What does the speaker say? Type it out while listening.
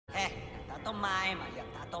ต้นไม้มาอยาก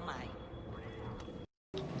ตัดต้นไม้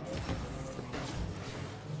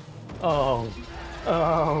Oh,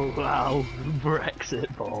 oh, wow,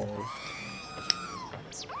 Brexit ball.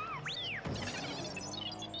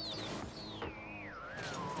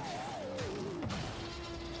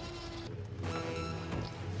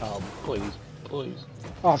 Oh, please, please.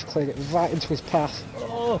 Oh, I've cleared it right into his path.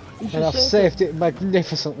 Oh, and I've saved it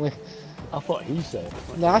magnificently. I thought he saved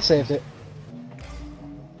it. No, I saved it.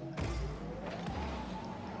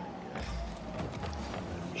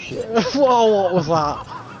 Shit. Whoa, what was that?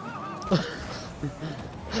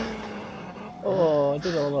 Oh, I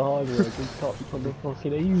did all the hard work and stopped on the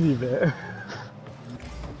fucking easy bit.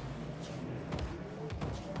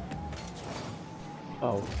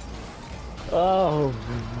 Oh. Oh.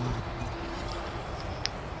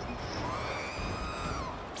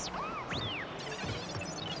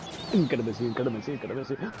 I'm gonna miss you, I'm gonna miss you, I'm gonna miss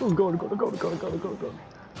you. Oh, go, go, go, go, go, go, go.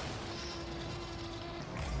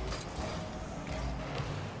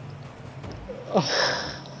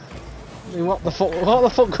 I mean, what the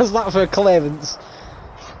fuck was that for a clearance?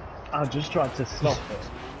 I just tried to stop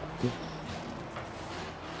it.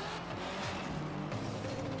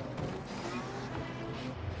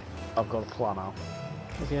 I've got a plan now.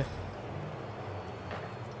 Have you?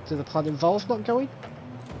 Do the plan involve not going?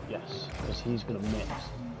 Yes, because he's gonna miss.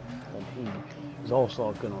 And he's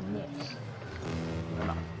also gonna miss.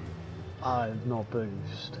 And I have no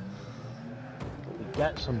boost. But we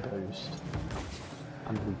get some boost.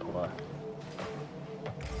 And we play.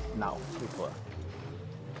 Now we play.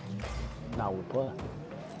 Now we play.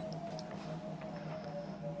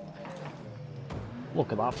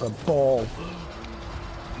 Look at that for a ball.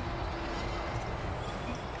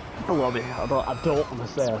 I love it. I don't want to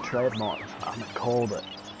say I trademarked and I called it.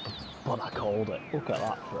 But I called it. Look at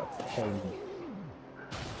that for a ping.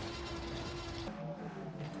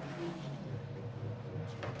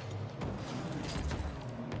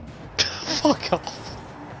 Fuck off.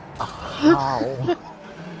 How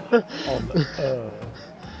on earth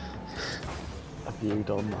have you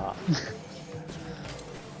done that?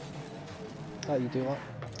 How you do that?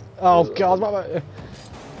 Oh god, what about you?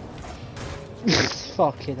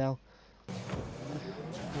 Fucking hell.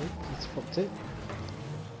 It's fucked it.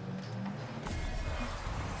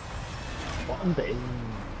 Bottom bins.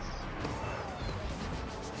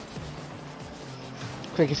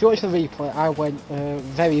 Craig, if you watch the replay, I went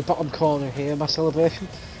very bottom corner here in my celebration.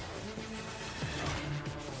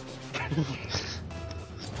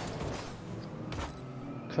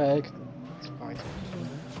 Craig. It's fine.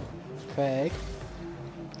 Craig.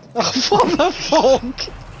 Oh, what the fuck?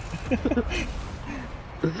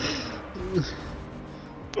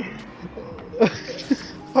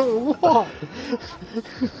 Oh, what?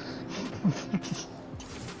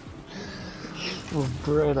 My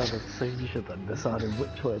brain had a seizure then deciding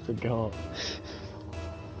which way to go.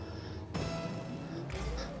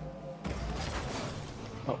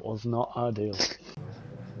 That was not ideal.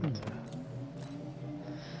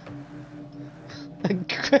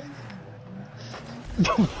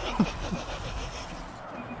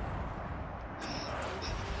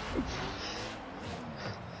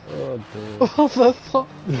 Oh dear. What the fuck?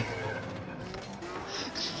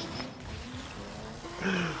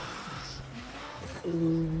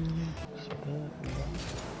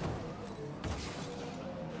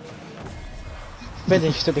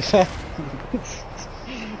 Finish, to be fair.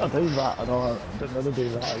 I do that, I don't want to do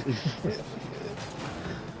that.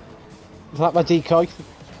 Is that my decoy?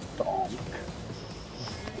 Donk.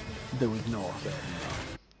 There was no thing.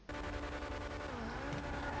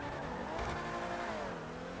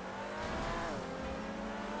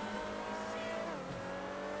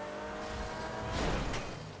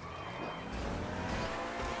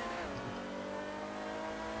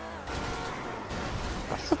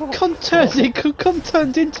 Cunt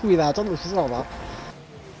turned into me there, I don't know if you saw that.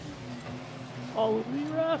 Oh,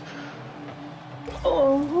 ref!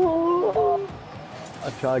 Oh! I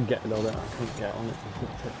tried getting on it, I couldn't get on it, I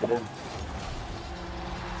couldn't tip it in.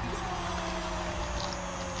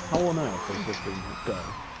 How on earth has this been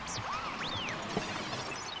going?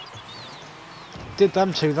 Did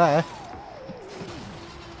them two there.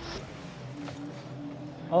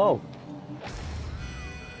 Oh!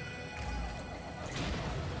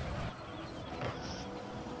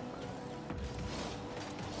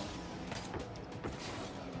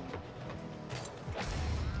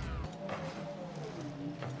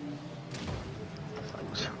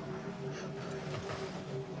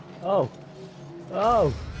 Oh!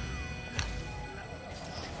 Oh!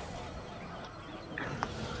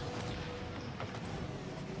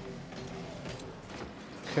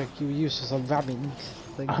 Craig, you were useless on ramming.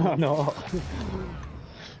 think. I know.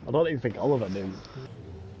 I don't even think Oliver knew.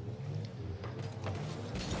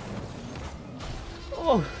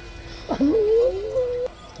 Oh!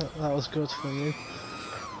 That was good for you.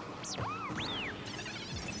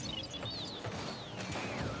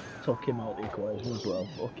 Took him out the equation as well.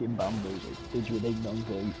 Fucking bamboozled. Did you ding dong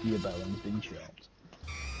for your balance been shot?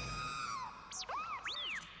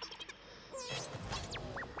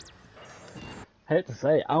 Hate to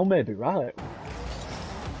say it, Al may be right.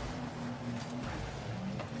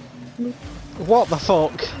 What the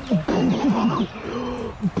fuck?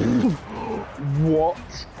 What?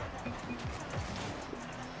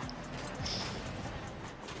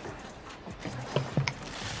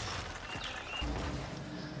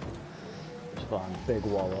 It's fine, big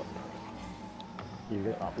wallop. You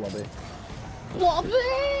get that, Blobby.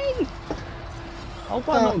 Blobby! How have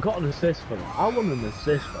I not got an assist for that? I want an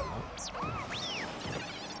assist for that.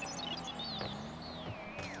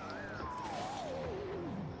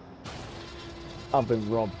 I've been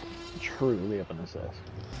robbed truly of an assist.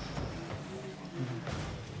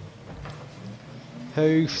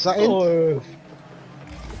 Who's that in?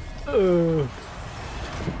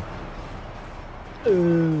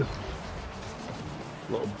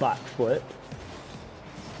 Little backflip.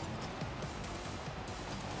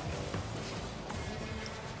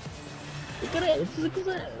 Look at it, look at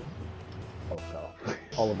it. Oh god.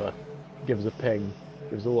 Oliver gives a ping,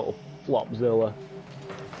 gives a little flopzilla.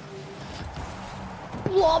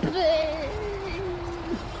 Blobby!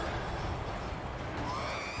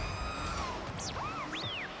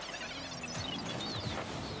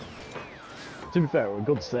 To be fair, it was a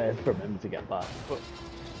good save from him to get back, but...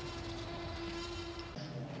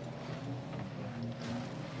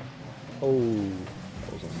 Oh,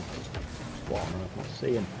 that was on... What on earth, not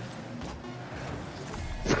seeing.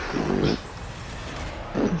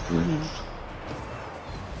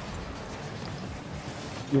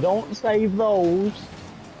 You don't save those!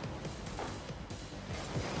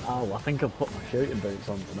 Oh, I think I've put my shooting boots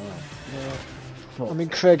on tonight. Yeah. I mean,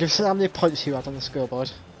 Craig, have you seen how many points you had on the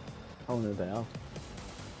scoreboard? How many they have?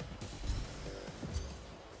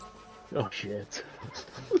 Oh shit.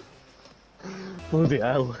 Bloody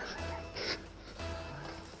hell.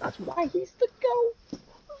 That's why he's the goal!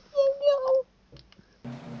 Oh no!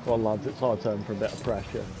 Come on lads, it's our turn for a bit of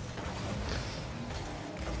pressure.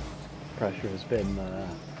 Pressure has been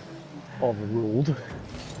overruled.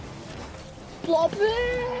 Blobby!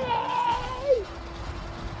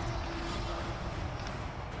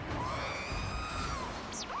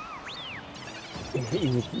 He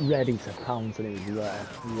was ready to pounce and he was there.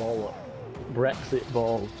 Wallop. Brexit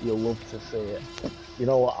ball, you'll love to see it. You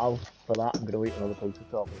know what, Al, for that I'm going to eat another piece of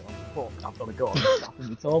top. Fuck, I've got to go on snapping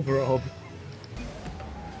my toe, bro.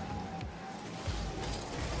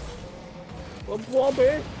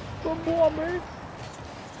 Blobby! Blobby!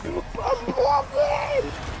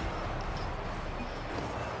 Blobby!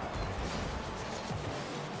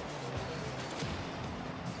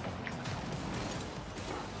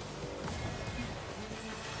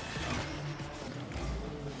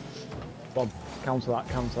 Bob, counter that,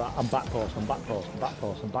 I'm back post, I'm back post, I'm back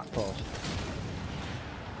post, I'm back post.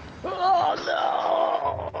 Oh no!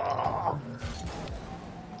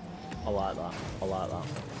 I like that, I like that.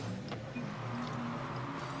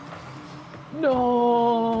 No!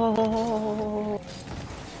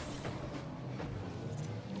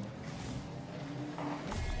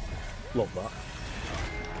 Love that.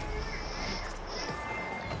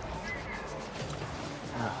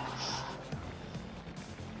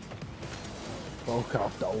 Fuck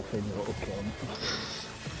off, dolphin, you little cunt.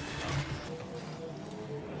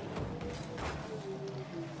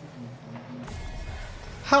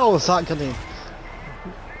 How was that going in?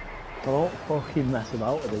 Don't fucking mess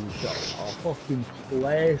about with these shots. I'll fucking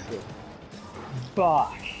place it.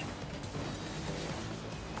 Bash!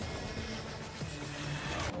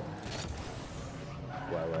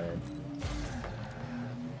 Well in.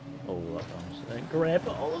 Oh, that was great,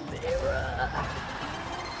 but Oliveira!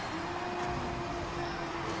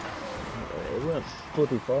 It weren't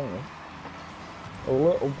bloody far. A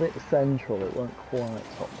little bit central, it weren't quite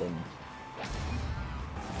top down.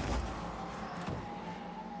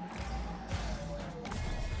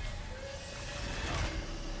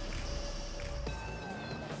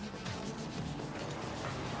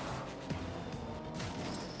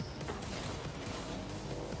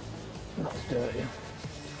 That's dirty.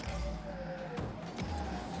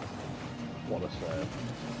 What a save.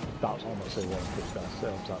 That's honestly one of his best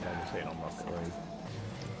saves I've ever seen on Rocket League.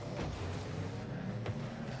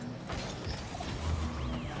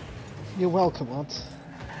 You're welcome, lads.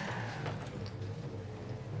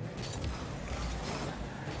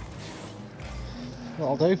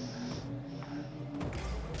 That'll do.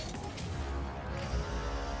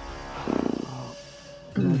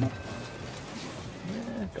 Yeah,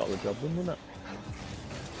 got the job done, didn't it?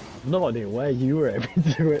 No idea where you were able to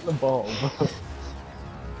hit the ball.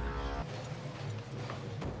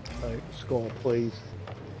 Right, score, please.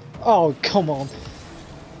 Oh, come on.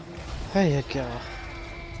 There you go.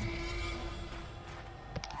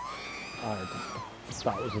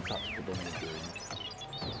 That was a tactical dummy.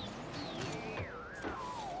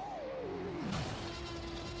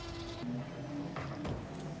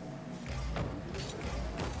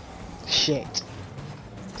 Shit.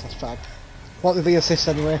 That's bad. What did the assist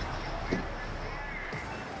anyway?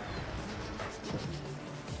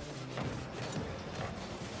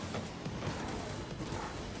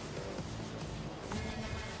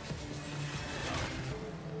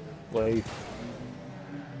 Wait.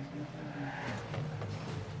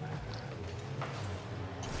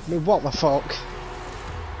 I mean, what the fuck?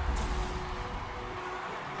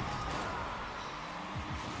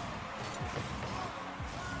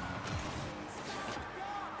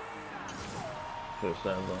 First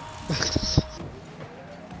down there.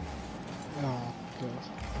 Oh, God.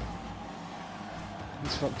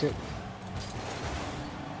 He's fucked it.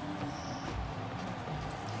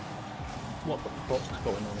 What the fuck's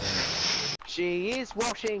going on here? She is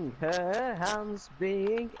washing her hands,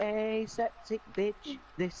 being a septic bitch.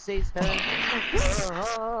 This is her.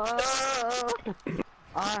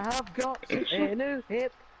 I have got a new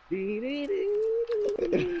hip.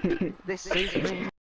 This is me.